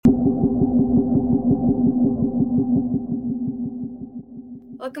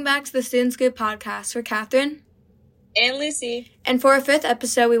Welcome back to the Students Good podcast. We're Catherine and Lucy. And for our 5th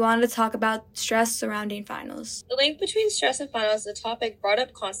episode, we wanted to talk about stress surrounding finals. The link between stress and finals is a topic brought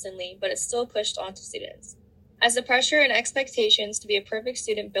up constantly, but it's still pushed onto students. As the pressure and expectations to be a perfect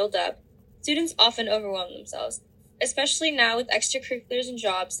student build up, students often overwhelm themselves. Especially now with extracurriculars and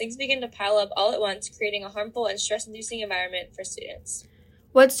jobs, things begin to pile up all at once, creating a harmful and stress-inducing environment for students.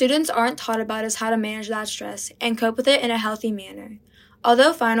 What students aren't taught about is how to manage that stress and cope with it in a healthy manner.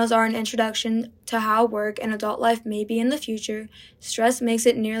 Although finals are an introduction to how work and adult life may be in the future, stress makes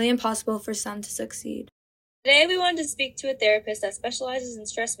it nearly impossible for some to succeed. Today, we wanted to speak to a therapist that specializes in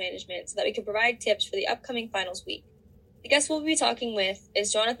stress management so that we could provide tips for the upcoming finals week. The guest we'll be talking with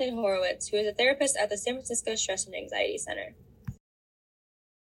is Jonathan Horowitz, who is a therapist at the San Francisco Stress and Anxiety Center.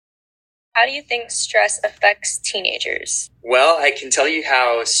 How do you think stress affects teenagers? Well, I can tell you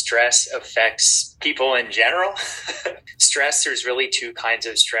how stress affects people in general. Stress, there's really 2 kinds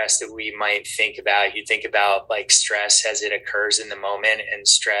of stress that we might think about. You think about like stress as it occurs in the moment and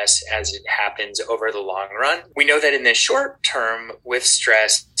stress as it happens over the long run. We know that in the short term with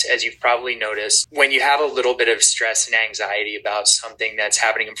stress, as you've probably noticed, when you have a little bit of stress and anxiety about something that's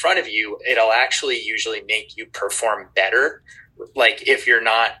happening in front of you, it'll actually usually make you perform better. Like if you're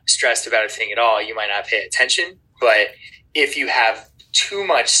not stressed about a thing at all, you might not pay attention. But if you have too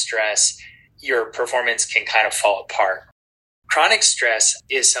much stress, your performance can kind of fall apart. Chronic stress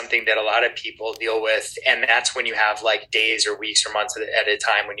is something that a lot of people deal with. And that's when you have like days or weeks or months at a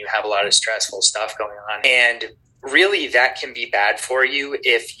time when you have a lot of stressful stuff going on. And really that can be bad for you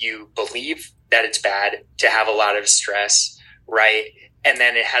if you believe that it's bad to have a lot of stress, right? And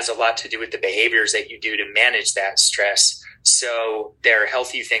then it has a lot to do with the behaviors that you do to manage that stress. So there are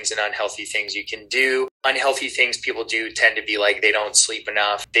healthy things and unhealthy things you can do. Unhealthy things people do tend to be like they don't sleep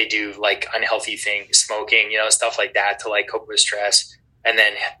enough. They do like unhealthy things, smoking, stuff like that to like cope with stress. And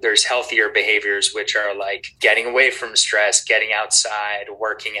then there's healthier behaviors, which are like getting away from stress, getting outside,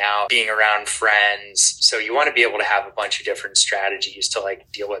 working out, being around friends. So you want to be able to have a bunch of different strategies to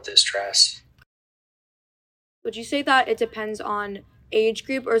like deal with the stress. Would you say that it depends on age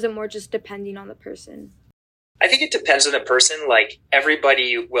group, or is it more just depending on the person? I think it depends on the person. Like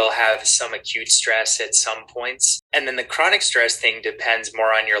everybody will have some acute stress at some points. And then the chronic stress thing depends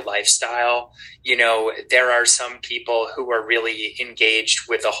more on your lifestyle. There are some people who are really engaged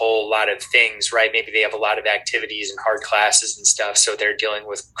with a whole lot of things, right? Maybe they have a lot of activities and hard classes and stuff. So they're dealing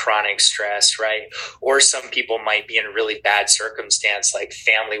with chronic stress, right? Or some people might be in a really bad circumstance, like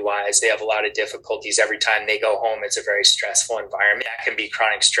family wise, they have a lot of difficulties. Every time they go home, it's a very stressful environment. That can be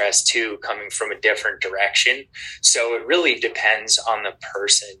chronic stress too, coming from a different direction. So it really depends on the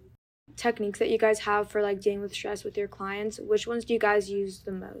person. Techniques that you guys have for like dealing with stress with your clients, which ones do you guys use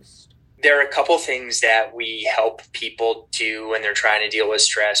the most? There are a couple things that we help people do when they're trying to deal with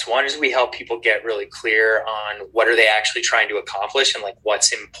stress. One is we help people get really clear on what are they actually trying to accomplish and like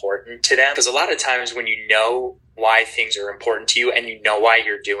what's important to them. Because a lot of times when you know why things are important to you and you know why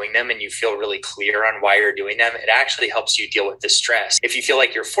you're doing them and you feel really clear on why you're doing them, it actually helps you deal with the stress. If you feel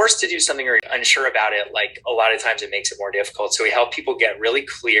like you're forced to do something or you're unsure about it, like a lot of times it makes it more difficult. So we help people get really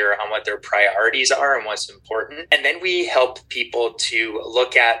clear on what their priorities are and what's important. And then we help people to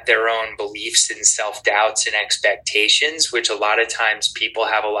look at their own beliefs and self-doubts and expectations, which a lot of times people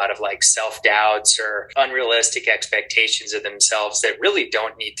have a lot of like self-doubts or unrealistic expectations of themselves that really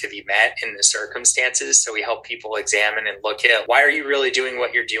don't need to be met in the circumstances. So we help people examine and look at, why are you really doing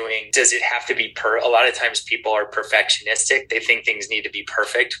what you're doing? Does it have to be a lot of times people are perfectionistic. They think things need to be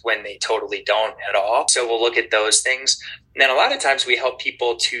perfect when they totally don't at all. So we'll look at those things. And then a lot of times we help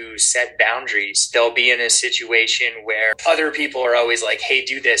people to set boundaries. They'll be in a situation where other people are always like, hey,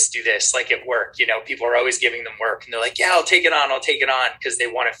 do this, like at work. People are always giving them work and they're like, yeah, I'll take it on because they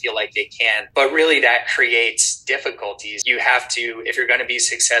want to feel like they can. But really that creates difficulties. You have to, if you're going to be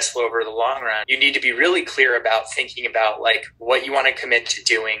successful over the long run, you need to be really clear about thinking about like what you want to commit to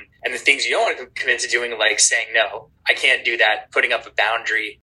doing and the things you don't want to commit to doing, like saying, no, I can't do that, putting up a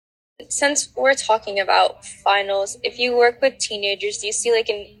boundary. Since we're talking about finals, if you work with teenagers, do you see like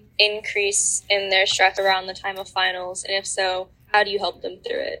an increase in their stress around the time of finals? And if so, how do you help them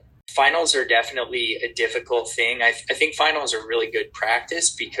through it? Finals are definitely a difficult thing. I think finals are really good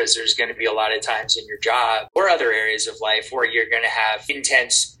practice because there's going to be a lot of times in your job or other areas of life where you're going to have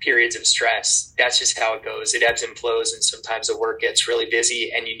intense periods of stress. That's just how it goes. It ebbs and flows, and sometimes the work gets really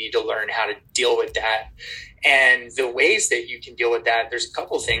busy and you need to learn how to deal with that. And the ways that you can deal with that, there's a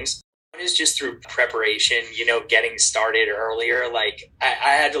couple things. is just through preparation, getting started earlier. Like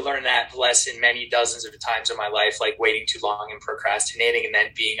I had to learn that lesson many dozens of times in my life, like waiting too long and procrastinating and then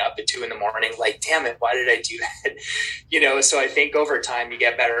being up at 2 a.m. like, damn it, why did I do that? So I think over time you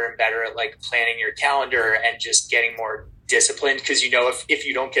get better and better at like planning your calendar and just getting more disciplined, because if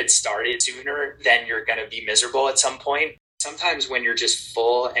you don't get started sooner, then you're going to be miserable at some point. Sometimes when you're just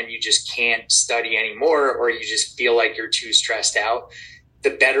full and you just can't study anymore, or you just feel like you're too stressed out,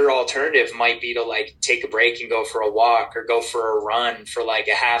 the better alternative might be to like take a break and go for a walk or go for a run for like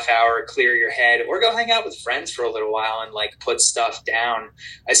a half hour, clear your head, or go hang out with friends for a little while and like put stuff down.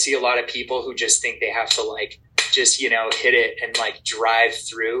 I see a lot of people who just think they have to like just, hit it and like drive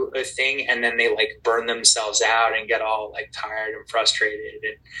through a thing, and then they like burn themselves out and get all like tired and frustrated.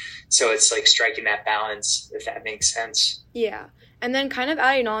 And so it's like striking that balance, if that makes sense. Yeah. And then kind of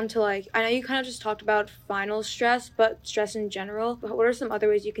adding on to like, I know you kind of just talked about final stress, but stress in general. What are some other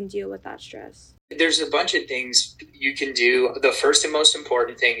ways you can deal with that stress? There's a bunch of things you can do. The first and most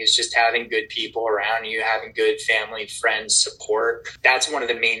important thing is just having good people around you, having good family, friends, support. That's one of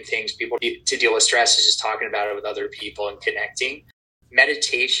the main things people need to deal with stress, is just talking about it with other people and connecting.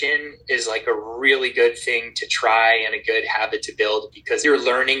 Meditation is like a really good thing to try and a good habit to build, because you're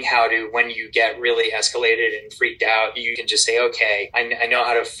learning how to, when you get really escalated and freaked out, you can just say, okay, I know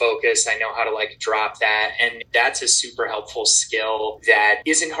how to focus. I know how to like drop that. And that's a super helpful skill that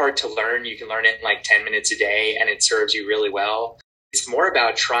isn't hard to learn. You can learn it in like 10 minutes a day and it serves you really well. It's more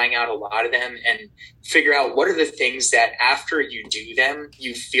about trying out a lot of them and figure out what are the things that after you do them,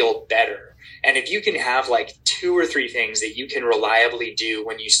 you feel better. And if you can have like 2 or 3 things that you can reliably do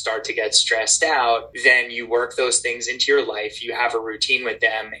when you start to get stressed out, then you work those things into your life. You have a routine with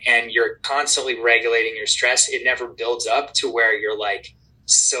them and you're constantly regulating your stress. It never builds up to where you're like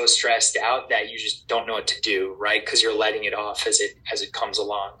so stressed out that you just don't know what to do, right? Because you're letting it off as it comes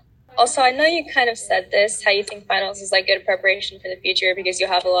along. Also, I know you kind of said this, how you think finals is like good preparation for the future because you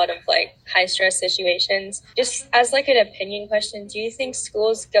have a lot of like high stress situations. Just as like an opinion question, do you think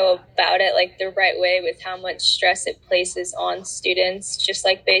schools go about it like the right way with how much stress it places on students, just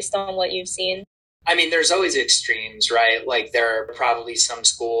like based on what you've seen? I mean, there's always extremes, right? Like there are probably some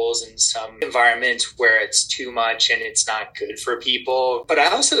schools and some environments where it's too much and it's not good for people. But I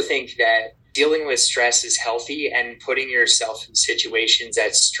also think that dealing with stress is healthy, and putting yourself in situations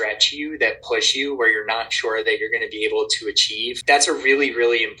that stretch you, that push you, where you're not sure that you're going to be able to achieve. That's a really,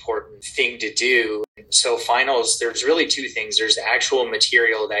 really important thing to do. So finals, there's really 2 things. There's the actual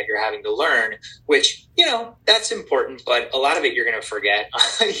material that you're having to learn, which, that's important, but a lot of it you're going to forget,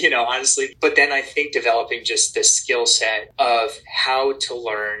 honestly. But then I think developing just the skill set of how to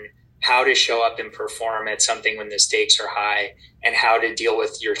learn, how to show up and perform at something when the stakes are high, and how to deal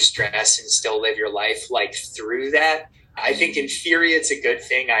with your stress and still live your life like through that. I think in theory, it's a good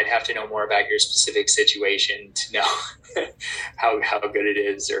thing. I'd have to know more about your specific situation to know how good it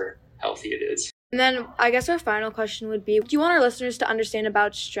is or healthy it is. And then I guess our final question would be, do you want our listeners to understand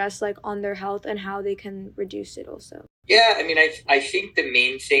about stress like on their health and how they can reduce it also? Yeah, I mean, I think the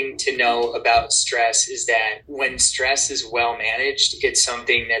main thing to know about stress is that when stress is well managed, it's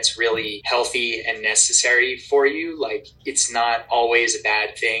something that's really healthy and necessary for you. Like, it's not always a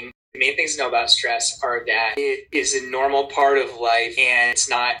bad thing. The main things to know about stress are that it is a normal part of life and it's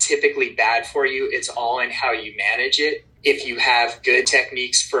not typically bad for you. It's all in how you manage it. If you have good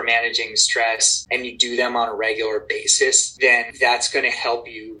techniques for managing stress and you do them on a regular basis, then that's going to help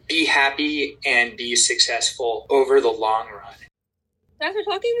you be happy and be successful over the long run. After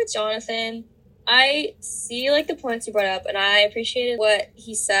talking with Jonathan, I see like the points he brought up, and I appreciated what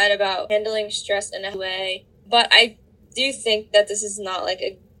he said about handling stress in a way. But I do think that this is not like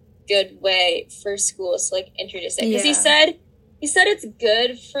a good way for schools to like introduce it. Because he said it's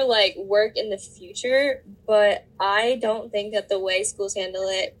good for like work in the future, but I don't think that the way schools handle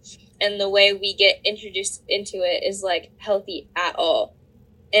it and the way we get introduced into it is like healthy at all.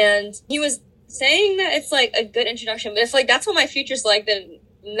 And he was saying that it's like a good introduction, but if like that's what my future's like, then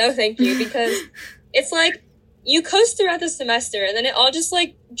no thank you, because it's like you coast throughout the semester and then it all just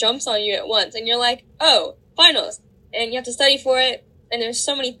like jumps on you at once and you're like, oh, finals, and you have to study for it. And there's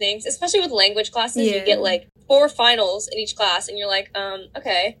so many things, especially with language classes, you get like 4 finals in each class and you're like,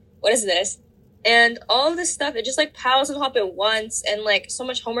 okay, what is this? And all of this stuff, it just like piles on top at once, and like so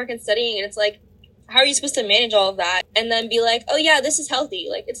much homework and studying, and it's like, how are you supposed to manage all of that and then be like, oh yeah, this is healthy?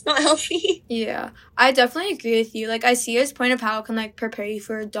 Like, it's not healthy. Yeah, I definitely agree with you. Like, I see his point of how it can like prepare you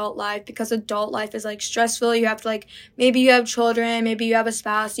for adult life, because adult life is like stressful. You have to like, maybe you have children, maybe you have a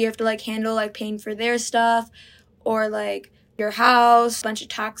spouse, you have to like handle like paying for their stuff, or like your house, a bunch of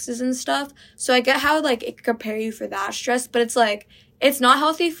taxes and stuff. So I get how like it could prepare you for that stress, but it's like, it's not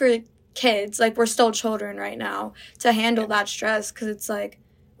healthy for kids, like we're still children right now, to handle that stress, because it's like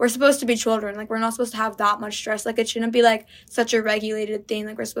we're supposed to be children. Like, we're not supposed to have that much stress. Like, it shouldn't be like such a regulated thing.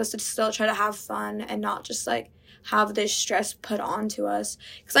 Like, we're supposed to still try to have fun and not just like have this stress put onto us.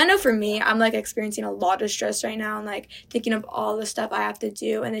 Because I know for me, I'm like experiencing a lot of stress right now and like thinking of all the stuff I have to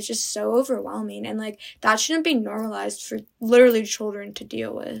do, and it's just so overwhelming, and like that shouldn't be normalized for literally children to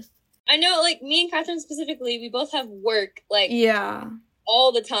deal with. I know, like, me and Catherine specifically, we both have work, like, Yeah.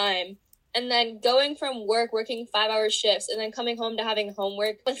 all the time. And then going from work, working 5-hour shifts, and then coming home to having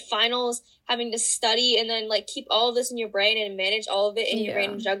homework with finals, having to study, and then like keep all of this in your brain and manage all of it in your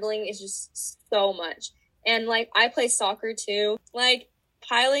brain. Juggling is just so much. And like, I play soccer too. Like,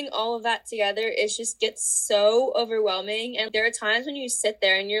 piling all of that together, it just gets so overwhelming. And there are times when you sit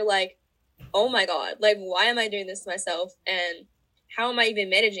there and you're like, oh my God, like, why am I doing this to myself? And how am I even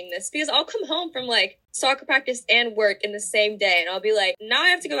managing this? Because I'll come home from like soccer practice and work in the same day, and I'll be like, now I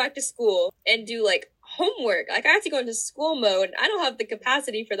have to go back to school and do like homework. Like, I have to go into school mode. I don't have the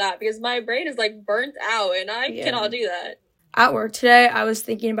capacity for that because my brain is like burnt out, and I cannot do that. At work today, I was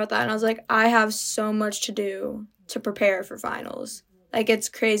thinking about that, and I was like, I have so much to do to prepare for finals. Like, it's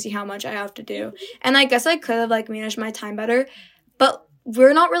crazy how much I have to do. And I guess I could have like managed my time better, but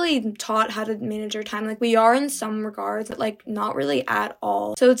we're not really taught how to manage our time. Like, we are in some regards, but like not really at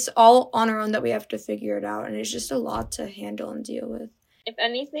all. So it's all on our own that we have to figure it out, and it's just a lot to handle and deal with. If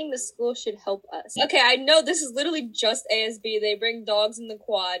anything, the school should help us. Okay, I know this is literally just ASB. They bring dogs in the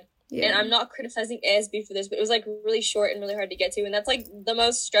quad. Yeah. And I'm not criticizing ASB for this, but it was like really short and really hard to get to. And that's like the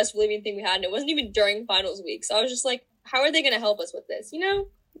most stress relieving thing we had. And it wasn't even during finals week. So I was just like, how are they going to help us with this, you know?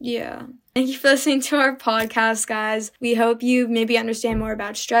 Yeah. Thank you for listening to our podcast, guys. We hope you maybe understand more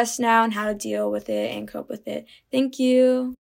about stress now and how to deal with it and cope with it. Thank you.